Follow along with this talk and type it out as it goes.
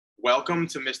Welcome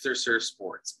to Mr. Sir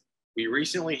Sports. We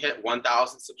recently hit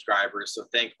 1,000 subscribers, so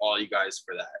thank all you guys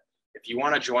for that. If you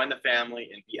want to join the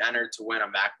family and be entered to win a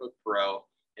MacBook Pro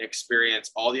and experience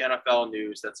all the NFL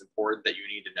news that's important that you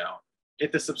need to know,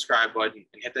 hit the subscribe button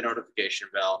and hit the notification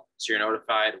bell so you're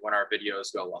notified when our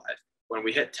videos go live. When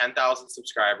we hit 10,000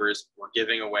 subscribers, we're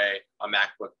giving away a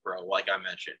MacBook Pro, like I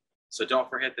mentioned. So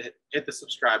don't forget to hit the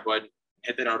subscribe button,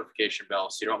 hit the notification bell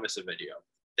so you don't miss a video.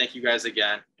 Thank you guys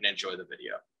again and enjoy the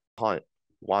video. Hunt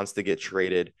wants to get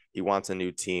traded. He wants a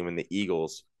new team, and the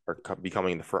Eagles are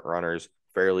becoming the front runners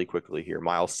fairly quickly here.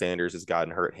 Miles Sanders has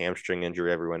gotten hurt, hamstring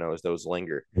injury. Everyone knows those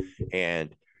linger,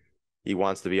 and he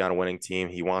wants to be on a winning team.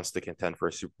 He wants to contend for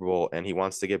a Super Bowl, and he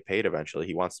wants to get paid eventually.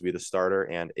 He wants to be the starter,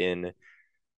 and in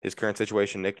his current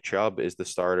situation, Nick Chubb is the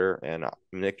starter, and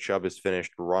Nick Chubb has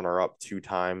finished runner-up 2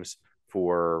 times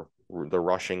for the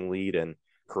rushing lead, and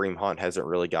Kareem Hunt hasn't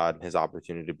really gotten his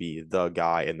opportunity to be the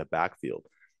guy in the backfield.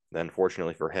 Then,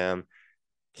 fortunately for him,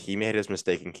 he made his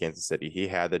mistake in Kansas City. He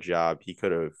had the job. He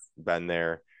could have been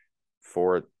there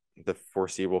for the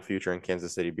foreseeable future in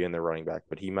Kansas City being the running back,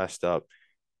 but he messed up,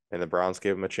 and the Browns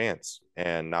gave him a chance.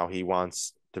 And now he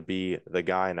wants to be the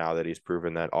guy now that he's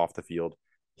proven that off the field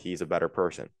he's a better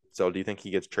person. So do you think he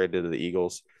gets traded to the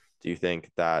Eagles? Do you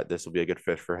think that this will be a good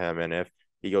fit for him? And if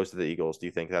he goes to the Eagles, do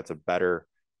you think that's a better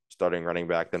starting running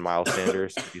back than Miles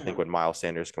Sanders? Do you think when Miles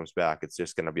Sanders comes back, it's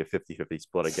just going to be a 50-50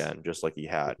 split again, just like he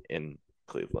had in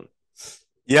Cleveland?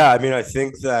 Yeah, I mean, I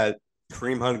think that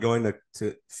Kareem Hunt going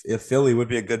to Philly would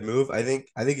be a good move. I think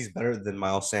he's better than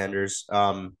Miles Sanders.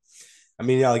 I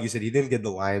mean, yeah, like you said, he didn't get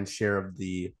the lion's share of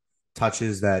the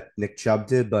touches that Nick Chubb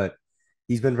did, but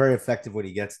he's been very effective when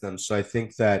he gets them. So I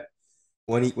think that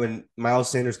when Miles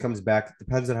Sanders comes back, it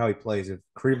depends on how he plays. If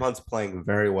Kareem Hunt's playing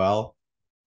very well,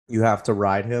 you have to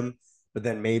ride him, but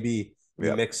then maybe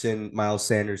you mix in Miles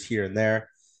Sanders here and there.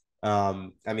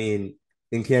 I mean,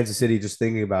 in Kansas City, just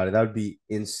thinking about it, that would be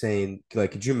insane.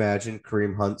 Like, could you imagine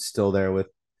Kareem Hunt still there with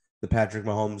the Patrick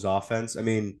Mahomes offense? I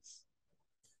mean,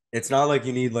 it's not like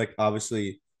you need, like,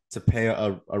 obviously to pay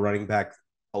a running back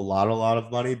a lot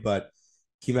of money, but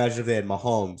can you imagine if they had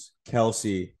Mahomes,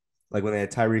 Kelsey, like when they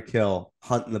had Tyreek Hill,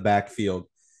 Hunt in the backfield?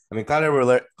 I mean, Clyde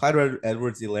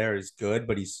Edwards-Helaire is good,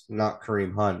 but he's not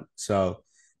Kareem Hunt. So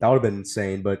that would have been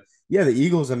insane. But yeah, the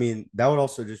Eagles, I mean, that would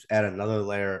also just add another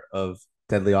layer of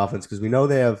deadly offense because we know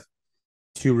they have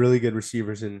 2 really good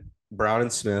receivers in Brown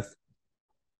and Smith.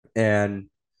 And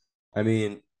I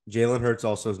mean, Jalen Hurts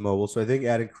also is mobile. So I think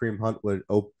adding Kareem Hunt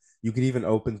you could even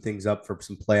open things up for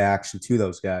some play action to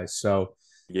those guys. So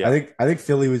yeah, I think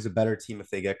Philly was a better team if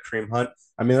they get Kareem Hunt.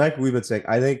 I mean, like we've been saying,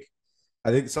 I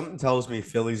think something tells me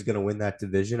Philly's going to win that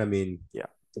division. I mean, yeah,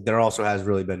 there also has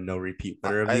really been no repeat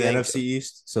winner of the NFC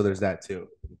East, so there's that too.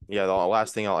 Yeah, the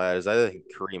last thing I'll add is I think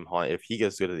Kareem Hunt, if he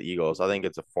gets to the Eagles, I think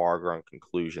it's a foregone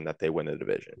conclusion that they win the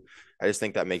division. I just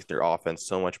think that makes their offense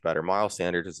so much better. Miles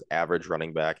Sanders is average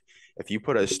running back. If you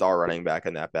put a star running back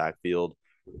in that backfield,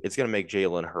 it's going to make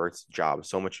Jalen Hurts' job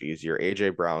so much easier. A.J.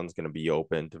 Brown's going to be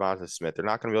open. Devonta Smith, they're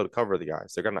not going to be able to cover the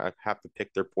guys. They're going to have to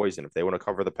pick their poison. If they want to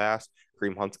cover the pass,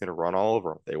 Kareem Hunt's going to run all over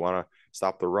them. If they want to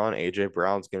stop the run, A.J.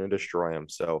 Brown's going to destroy him.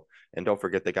 So, and don't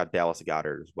forget they got Dallas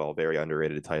Goedert as well, very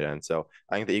underrated tight end. So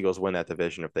I think the Eagles win that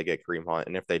division if they get Kareem Hunt.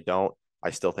 And if they don't,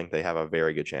 I still think they have a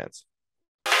very good chance.